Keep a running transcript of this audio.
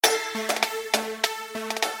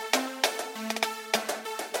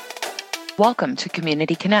Welcome to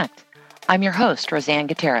Community Connect. I'm your host, Roseanne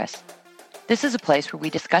Gutierrez. This is a place where we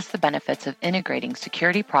discuss the benefits of integrating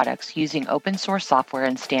security products using open source software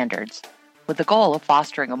and standards, with the goal of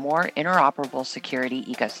fostering a more interoperable security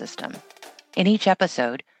ecosystem. In each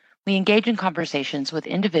episode, we engage in conversations with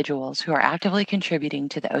individuals who are actively contributing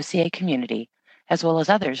to the OCA community, as well as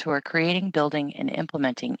others who are creating, building, and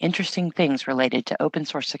implementing interesting things related to open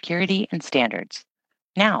source security and standards.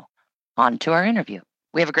 Now, on to our interview.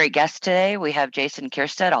 We have a great guest today. We have Jason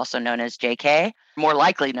Kierstead, also known as JK, more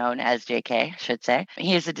likely known as JK, I should say.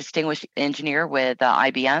 He is a distinguished engineer with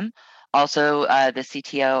IBM, also the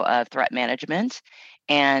CTO of Threat Management,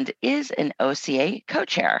 and is an OCA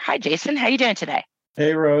co-chair. Hi, Jason. How are you doing today?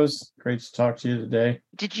 Hey, Rose. Great to talk to you today.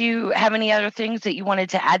 Did you have any other things that you wanted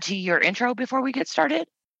to add to your intro before we get started?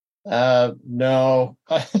 No.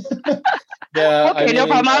 Yeah. Okay, no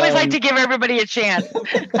problem. I always like to give everybody a chance.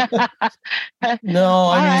 No,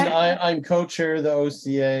 I'm co-chair of the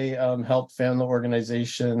OCA, helped found the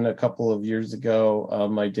organization a couple of years ago.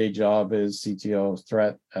 My day job is CTO of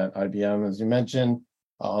Threat at IBM, as you mentioned.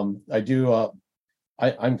 I'm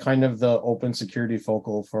kind of the open security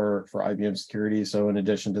focal for IBM security. So in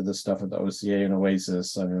addition to the stuff at the OCA and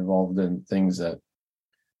Oasis, I'm involved in things at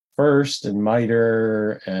First and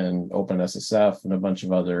MITRE and OpenSSF and a bunch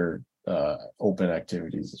of other open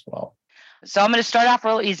activities as well. So I'm going to start off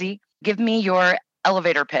real easy. Give me your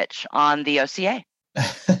elevator pitch on the OCA.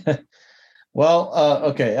 Well,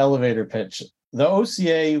 okay, elevator pitch. The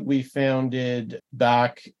OCA we founded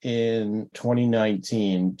back in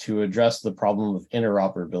 2019 to address the problem of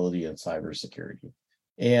interoperability in cybersecurity.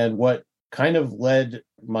 And what kind of led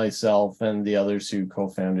myself and the others who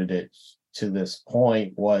co-founded it to this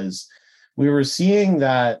point was we were seeing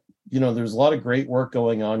that, there's a lot of great work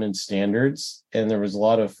going on in standards, and there was a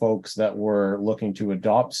lot of folks that were looking to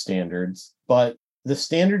adopt standards, but the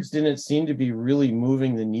standards didn't seem to be really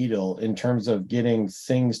moving the needle in terms of getting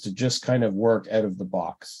things to just kind of work out of the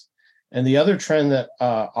box. And the other trend that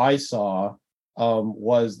I saw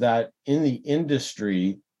was that in the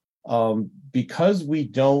industry, because we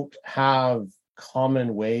don't have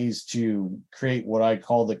common ways to create what I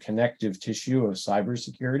call the connective tissue of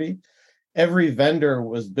cybersecurity, every vendor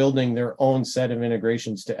was building their own set of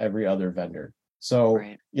integrations to every other vendor. So,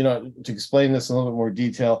 right. To explain this in a little bit more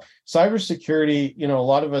detail, cybersecurity, a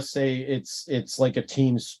lot of us say it's like a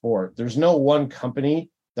team sport. There's no one company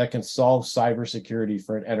that can solve cybersecurity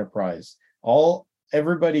for an enterprise.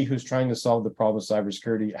 Everybody who's trying to solve the problem of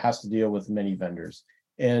cybersecurity has to deal with many vendors.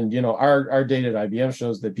 And, our data at IBM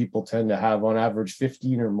shows that people tend to have on average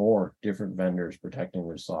 15 or more different vendors protecting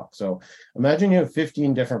their SOC. So imagine you have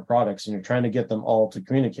 15 different products and you're trying to get them all to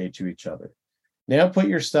communicate to each other. Now put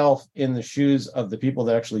yourself in the shoes of the people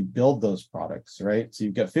that actually build those products, right? So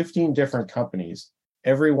you've got 15 different companies,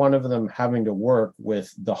 every one of them having to work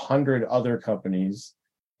with the 100 other companies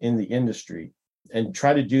in the industry and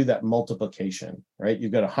try to do that multiplication, right?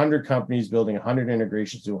 You've got 100 companies building 100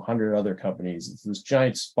 integrations to 100 other companies. It's this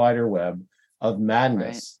giant spider web of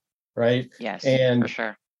madness, right? Yes, and for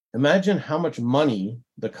sure. Imagine how much money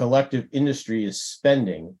the collective industry is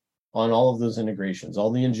spending on all of those integrations,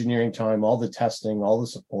 all the engineering time, all the testing, all the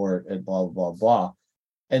support, and blah, blah, blah.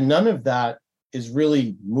 And none of that is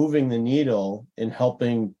really moving the needle in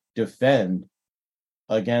helping defend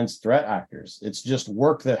against threat actors. It's just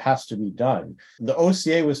work that has to be done. The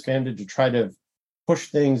OCA was founded to try to push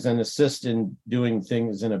things and assist in doing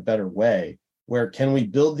things in a better way, where can we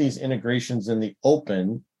build these integrations in the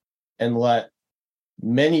open and let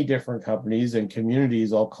many different companies and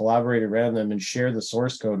communities all collaborate around them and share the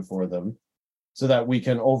source code for them so that we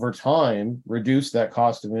can over time reduce that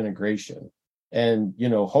cost of integration and,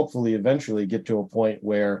 hopefully eventually get to a point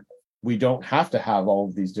where we don't have to have all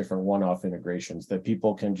of these different one-off integrations, that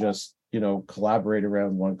people can just, collaborate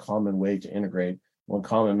around one common way to integrate, one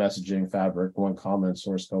common messaging fabric, one common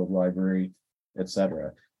source code library,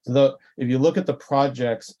 etc. So if you look at the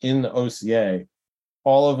projects in the OCA,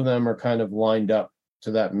 all of them are kind of lined up to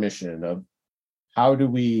that mission of how do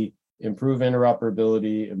we improve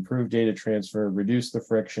interoperability, improve data transfer, reduce the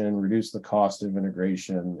friction, reduce the cost of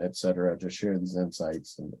integration, etc. To share these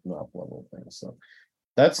insights and up-level things. So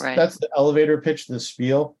that's the elevator pitch, the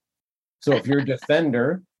spiel. So if you're a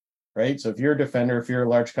defender, right? So if you're a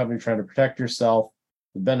large company trying to protect yourself,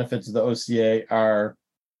 the benefits of the OCA are,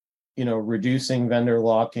 reducing vendor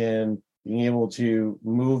lock-in, being able to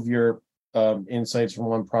move your insights from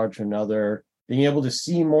one product to another, being able to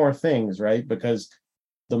see more things, right? Because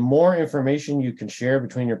the more information you can share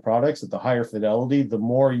between your products at the higher fidelity, the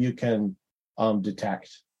more you can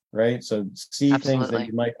detect, right? So see Absolutely. Things that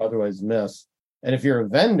you might otherwise miss. And if you're a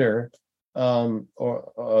vendor, or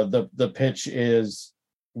the pitch is,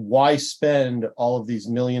 why spend all of these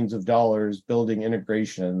millions of dollars building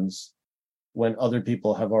integrations when other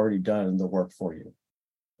people have already done the work for you,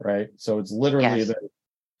 right? So it's literally Yes. about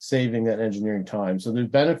saving that engineering time. So there's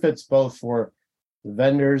benefits both for the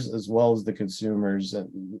vendors as well as the consumers,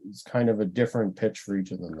 and it's kind of a different pitch for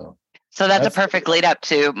each of them, though. So that's a perfect lead up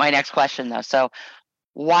to my next question, though. So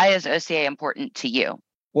why is OCA important to you?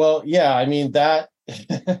 Well, yeah, I mean that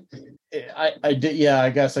I did, yeah, I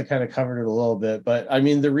guess I kind of covered it a little bit, but I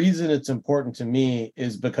mean the reason it's important to me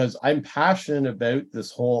is because I'm passionate about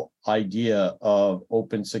this whole idea of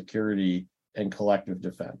open security and collective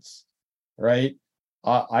defense, right?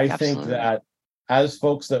 I think Absolutely. that as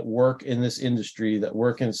folks that work in this industry, that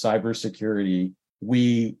work in cybersecurity,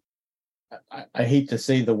 we I hate to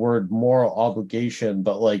say the word moral obligation,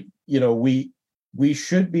 but like, we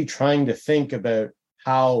should be trying to think about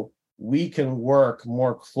how we can work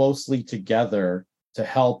more closely together to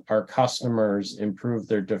help our customers improve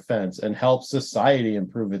their defense and help society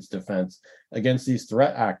improve its defense against these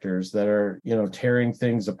threat actors that are, tearing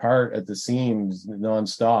things apart at the seams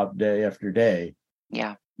nonstop day after day.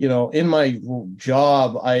 Yeah. In my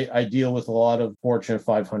job, I deal with a lot of Fortune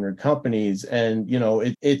 500 companies, and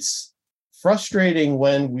it's frustrating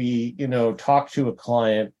when we talk to a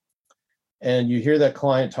client and you hear that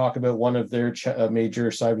client talk about one of their major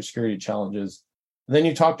cybersecurity challenges. And then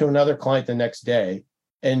you talk to another client the next day,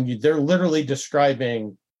 and they're literally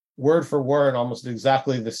describing word for word almost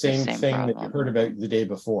exactly the same thing that you heard about the day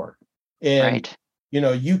before. And right.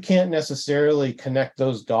 You can't necessarily connect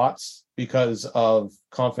those dots because of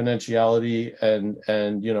confidentiality and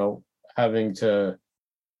having to,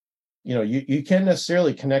 you can't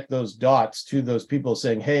necessarily connect those dots to those people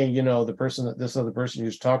saying, hey, this other person, you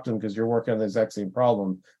just talk to them because you're working on the exact same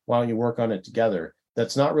problem. Why don't you work on it together?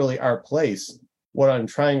 That's not really our place. What I'm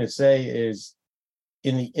trying to say is,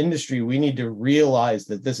 in the industry, we need to realize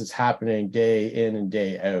that this is happening day in and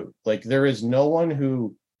day out. Like, there is no one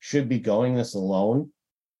who should be going this alone.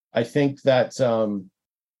 I think that,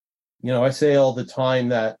 I say all the time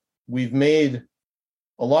that we've made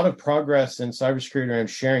a lot of progress in cybersecurity around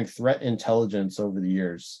sharing threat intelligence over the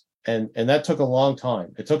years. And that took a long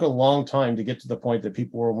time. It took a long time to get to the point that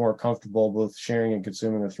people were more comfortable with sharing and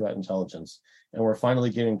consuming the threat intelligence. And we're finally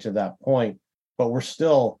getting to that point, but we're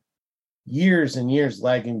still years and years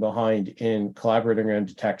lagging behind in collaborating around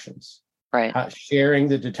detections. Right. Sharing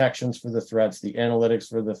the detections for the threats, the analytics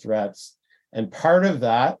for the threats. And part of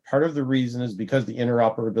the reason is because the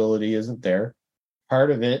interoperability isn't there.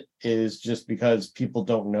 Part of it is just because people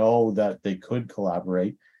don't know that they could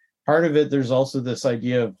collaborate. Part of it, there's also this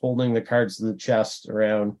idea of holding the cards to the chest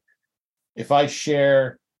around, if I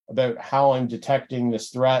share about how I'm detecting this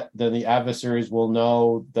threat, then the adversaries will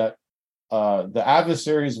know that I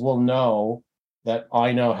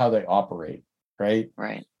know how they operate, right?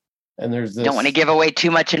 Right. And there's this, don't want to give away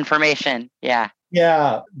too much information. Yeah.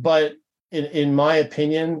 Yeah, but in my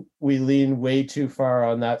opinion, we lean way too far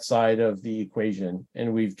on that side of the equation,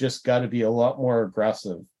 and we've just got to be a lot more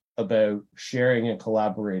aggressive about sharing and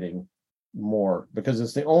collaborating more, because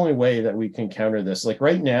it's the only way that we can counter this. Like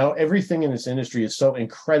right now, everything in this industry is so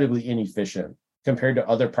incredibly inefficient compared to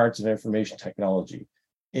other parts of information technology.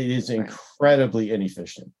 It is incredibly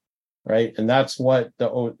inefficient, right? And that's what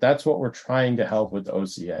we're trying to help with the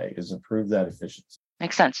OCA, is improve that efficiency.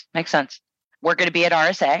 Makes sense. We're going to be at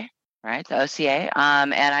RSA, right? The OCA.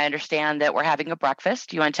 And I understand that we're having a breakfast.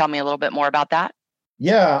 Do you want to tell me a little bit more about that?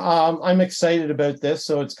 Yeah, I'm excited about this.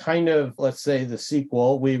 So it's kind of, let's say, the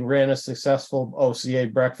sequel. We ran a successful OCA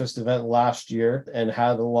breakfast event last year and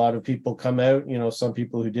had a lot of people come out. Some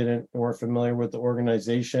people who weren't familiar with the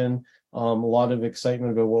organization. A lot of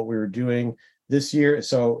excitement about what we were doing this year.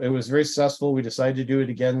 So it was very successful. We decided to do it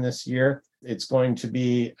again this year. It's going to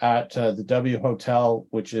be at the W Hotel,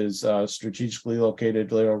 which is strategically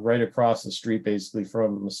located right across the street, basically,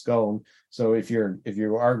 from Moscone. So if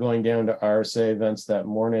you are going down to RSA events that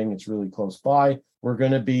morning, it's really close by. We're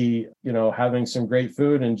going to be, having some great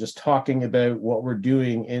food and just talking about what we're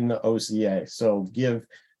doing in the OCA. So give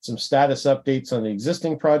some status updates on the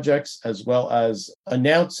existing projects, as well as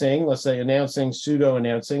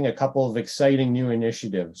pseudo-announcing a couple of exciting new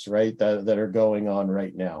initiatives, right, that are going on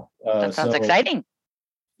right now. That sounds exciting.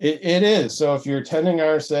 It is. So if you're attending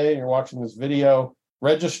RSA and you're watching this video,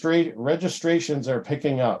 registrations are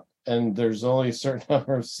picking up, and there's only a certain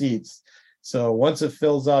number of seats. So once it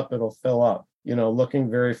fills up, it'll fill up. Looking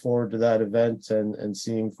very forward to that event and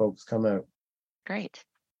seeing folks come out. Great.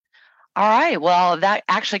 All right. Well, that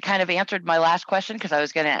actually kind of answered my last question, because I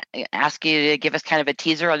was going to ask you to give us kind of a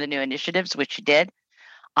teaser on the new initiatives, which you did.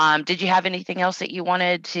 Did you have anything else that you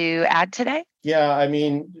wanted to add today? Yeah, I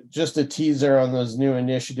mean, just a teaser on those new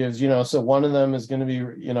initiatives, so one of them is going to be,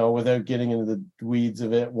 without getting into the weeds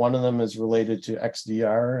of it, one of them is related to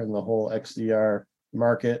XDR and the whole XDR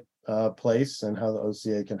market place and how the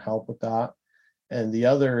OCA can help with that. And the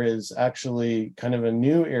other is actually kind of a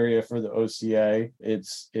new area for the OCA.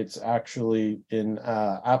 It's actually in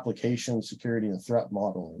application security and threat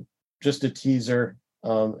modeling. Just a teaser.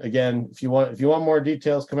 Again, if you want more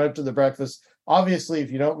details, come out to the breakfast. Obviously,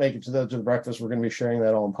 if you don't make it to the breakfast, we're going to be sharing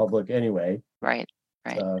that all in public anyway. Right.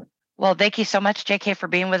 Well, thank you so much, JK, for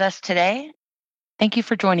being with us today. Thank you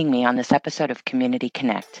for joining me on this episode of Community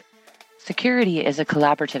Connect. Security is a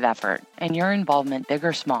collaborative effort, and your involvement, big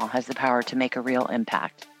or small, has the power to make a real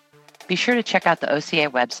impact. Be sure to check out the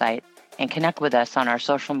OCA website and connect with us on our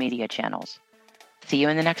social media channels. See you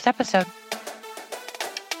in the next episode.